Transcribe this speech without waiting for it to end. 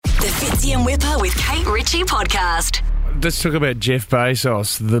Fitzy and Whipper with Kate Ritchie podcast. Let's talk about Jeff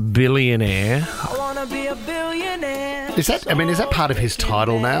Bezos, the billionaire. I wanna be a billionaire. Is that part of his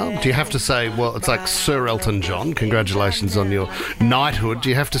title now? Do you have to say, well, it's like Sir Elton John, congratulations on your knighthood. Do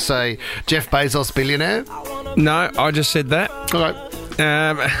you have to say Jeff Bezos billionaire? No, I just said that. Okay.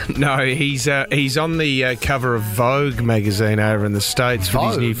 No, he's on the cover of Vogue magazine over in the States with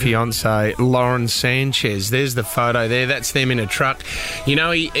his new fiancée, Lauren Sanchez. There's the photo there. That's them in a truck. You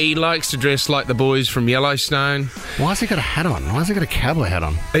know, he likes to dress like the boys from Yellowstone. Why has he got a hat on? Why has he got a cowboy hat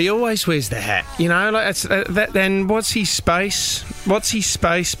on? He always wears the hat. You know, like that's that. And what's his space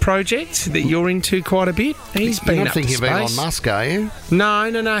project that you're into quite a bit? He's been You're up not thinking to of space. Elon Musk, are you?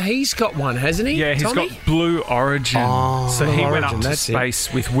 No. He's got one, hasn't he? Yeah, he's Tommy? got Blue Origin. Oh, so he went up Origin, to that's it.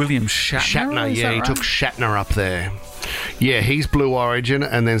 space with William Shatner. He took Shatner up there. Yeah, he's Blue Origin,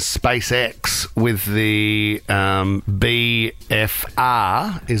 and then SpaceX with the BFR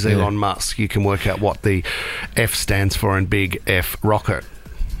is Elon Musk. You can work out what the F stands for in Big F rocket.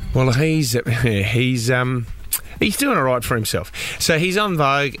 Well, he's doing all right for himself. So he's on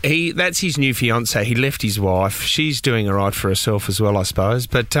Vogue. That's his new fiancée. He left his wife. She's doing all right for herself as well, I suppose.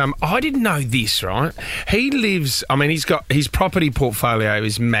 But I didn't know this, right? He lives... I mean, he's got... His property portfolio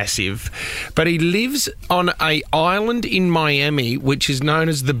is massive. But he lives on an island in Miami, which is known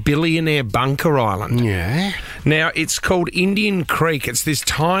as the Billionaire Bunker Island. Yeah. Now, it's called Indian Creek. It's this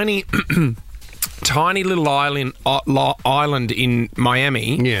tiny... tiny little island in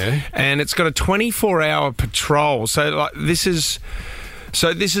Miami. Yeah. And it's got a 24-hour patrol. So like this is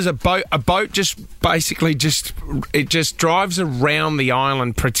a boat. A boat just basically just drives around the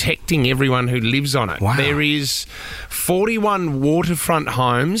island, protecting everyone who lives on it. Wow. There is 41 waterfront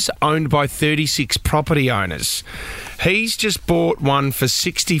homes owned by 36 property owners. He's just bought one for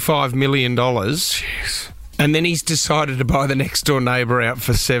 $65 million. Jeez. And then he's decided to buy the next door neighbour out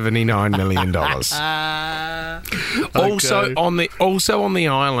for $79 million. Also on the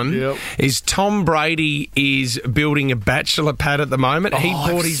island is Tom Brady is building a bachelor pad at the moment. He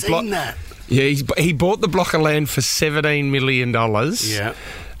bought his block. Yeah, he bought the block of land for $17 million. Yeah,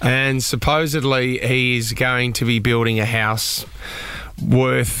 and supposedly he is going to be building a house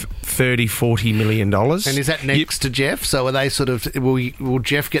worth $30-40 million. And is that next to Jeff? So are they sort of... Will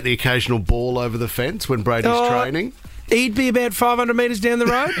Jeff get the occasional ball over the fence when Brady's training? He'd be about 500 metres down the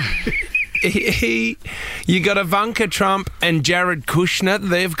road. You got Ivanka Trump and Jared Kushner.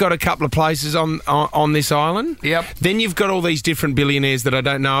 They've got a couple of places on this island. Yep. Then you've got all these different billionaires that I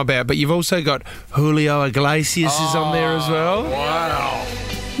don't know about, but you've also got Julio Iglesias is on there as well. Wow.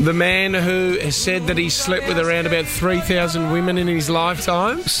 The man who has said that he slept with around about 3,000 women in his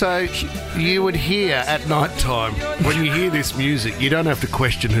lifetime. So you would hear at night time, when you hear this music, you don't have to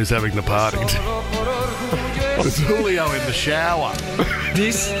question who's having the party. It's Julio in the shower.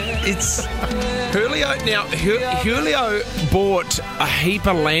 It's Julio. Now, Julio bought a heap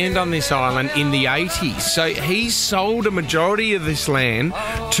of land on this island in the 80s. So he's sold a majority of this land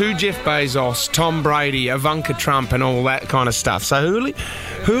to Jeff Bezos, Tom Brady, Ivanka Trump and all that kind of stuff. So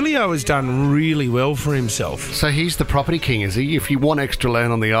Julio has done really well for himself. So he's the property king, is he? If you want extra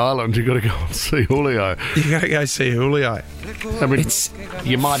land on the island, you've got to go and see Julio. You got to go see Julio. I mean,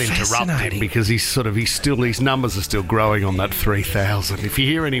 you might interrupt him because his numbers are still growing on that 3,000. If you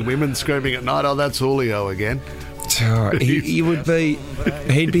hear any women screaming at night, that's Julio again. He'd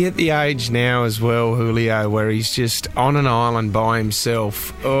be at the age now as well, Julio, where he's just on an island by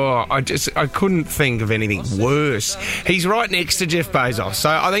himself. Oh, I couldn't think of anything worse. He's right next to Jeff Bezos. So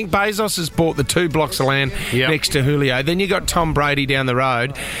I think Bezos has bought the 2 blocks of land next to Julio. Then you got Tom Brady down the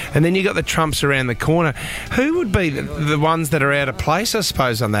road, and then you got the Trumps around the corner. Who would be the ones that are out of place, I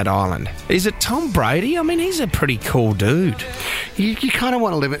suppose, on that island? Is it Tom Brady? I mean, he's a pretty cool dude. You kind of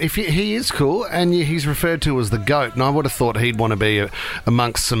want to live it. He is cool, and he's referred to as the GOAT. And I would have thought he'd want to be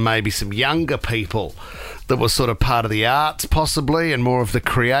amongst some younger people that were sort of part of the arts possibly and more of the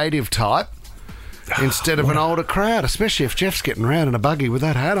creative type instead of an older crowd, especially if Jeff's getting around in a buggy with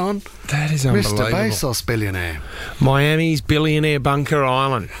that hat on. That is unbelievable. Mr. Bezos billionaire. Miami's Billionaire Bunker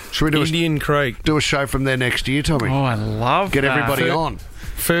Island. Should we do Indian Creek. Do a show from there next year, Tommy? Oh, I love Get that. everybody on.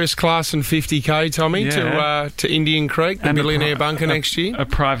 First class and 50k, Tommy, to Indian Creek, the Billionaire Bunker next year. A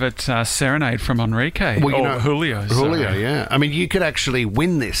private serenade from Enrique. Well, Julio. Yeah. I mean, you could actually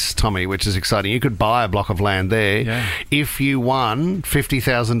win this, Tommy, which is exciting. You could buy a block of land there if you won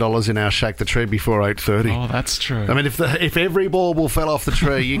 $50,000 in our Shake the Tree before 8:30. Oh, that's true. I mean, if every bauble fell off the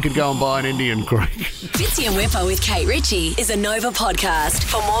tree, you could go and buy an Indian Creek. Fitzy and Whipper with Kate Ritchie is a Nova podcast.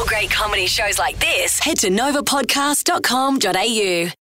 For more great comedy shows like this, head to novapodcast.com.au.